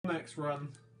next run.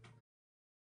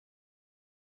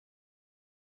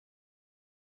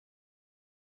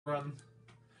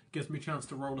 Gives me a chance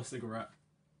to roll a cigarette.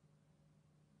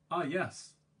 Ah,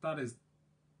 yes, that is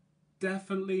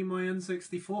definitely my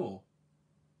N64.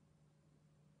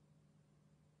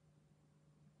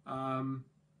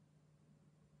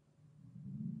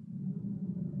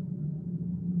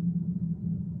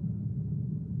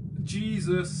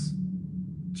 Jesus.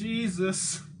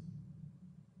 Jesus.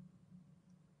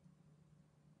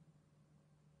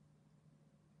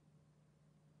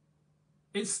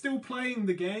 It's still playing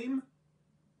the game.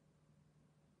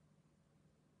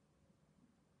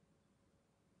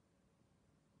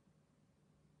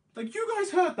 Like, you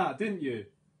guys heard that, didn't you?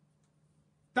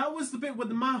 That was the bit where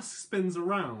the mask spins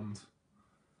around.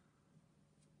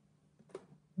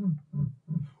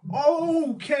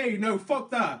 Okay, no,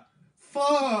 fuck that.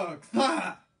 Fuck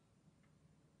that.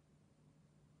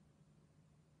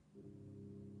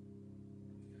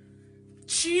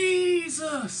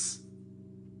 Jesus.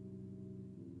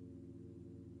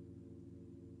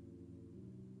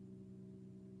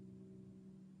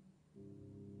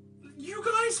 You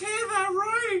guys hear that,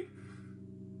 right?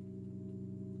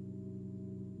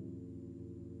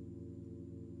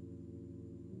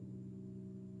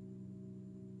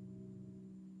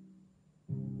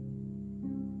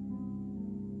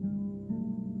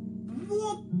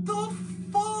 What the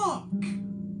fuck?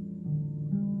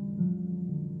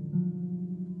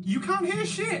 You can't hear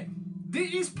shit.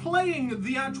 It is playing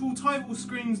the actual title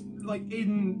screens like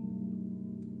in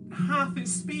half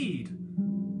its speed.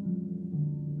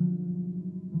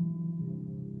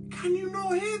 Can you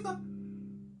not hear that?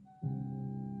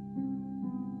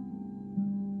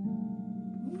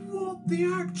 What the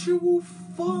actual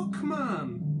fuck,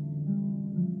 man?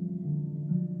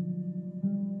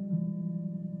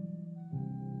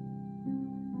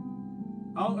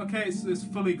 Oh, okay, it's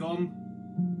fully gone.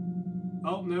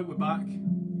 Oh, no, we're back.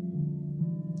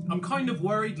 I'm kind of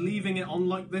worried leaving it on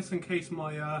like this in case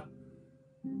my,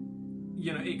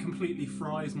 you know, it completely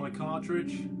fries my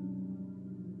cartridge.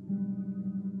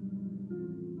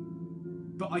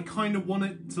 But I kind of want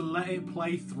it to let it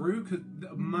play through, because,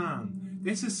 man,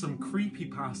 this is some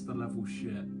creepypasta level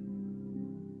shit.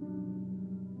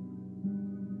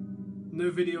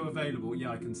 No video available. Yeah,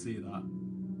 I can see that.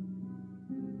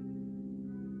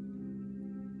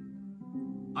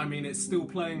 I mean, it's still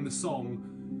playing the song.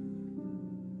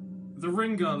 The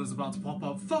ring girl is about to pop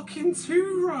up. Fucking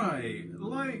too right!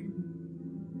 Like,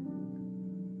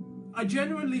 I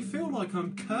genuinely feel like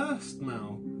I'm cursed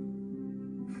now.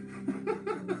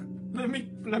 let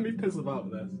me piss about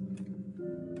this.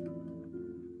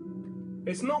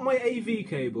 It's not my AV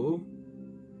cable.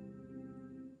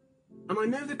 And I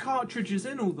know the cartridge is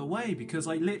in all the way because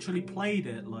I literally played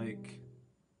it like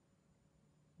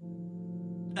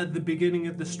at the beginning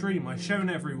of the stream. I've shown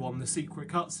everyone the secret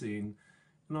cutscene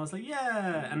and I was like,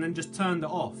 yeah, and then just turned it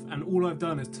off, and all I've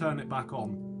done is turn it back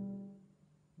on.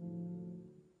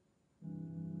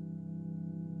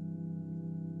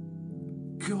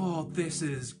 God, this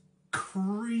is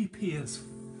creepy as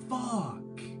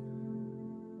fuck.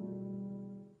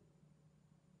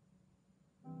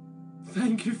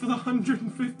 Thank you for the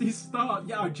 150 stars.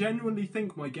 Yeah, I genuinely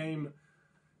think my game...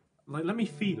 Like, let me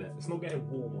feel it. It's not getting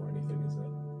warm or anything, is it?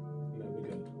 No, we're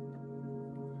good.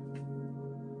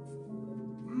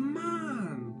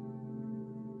 Man!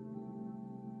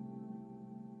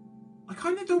 I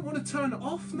kind of don't want to turn it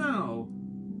off now.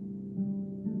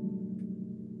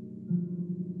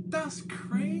 That's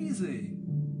crazy.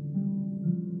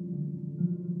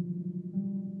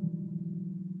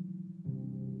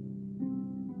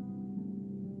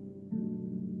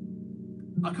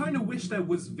 I kind of wish there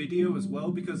was video as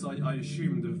well, because I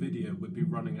assumed the video would be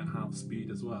running at half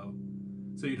speed as well.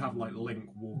 So you'd have like Link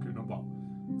walking about.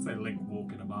 Say Link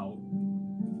walking about.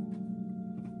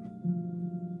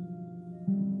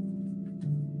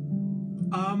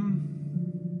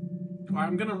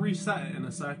 I'm gonna reset it in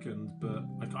a second, but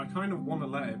I kind of want to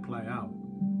let it play out.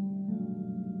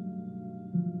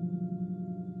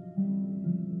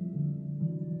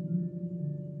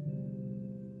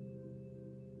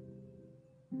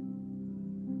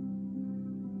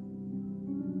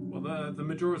 Well, the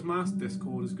Majora's Mask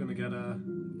Discord is gonna get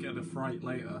a fright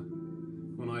later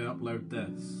when I upload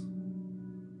this.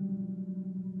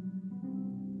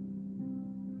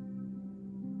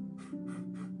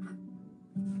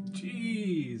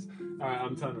 Jeez. Alright,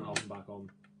 I'm turning it off and back on.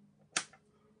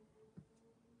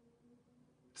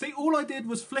 See, all I did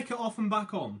was flick it off and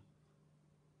back on.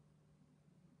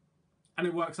 And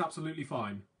it works absolutely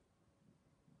fine.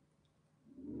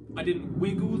 I didn't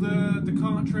wiggle the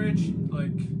cartridge,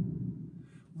 like...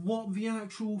 What the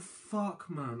actual fuck,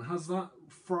 man? Has that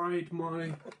fried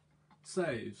my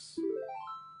saves?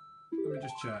 Let me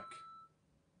just check.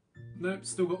 Nope,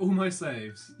 still got all my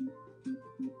saves.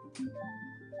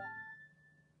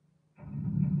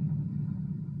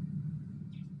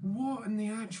 What in the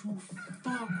actual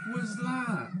fuck was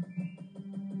that?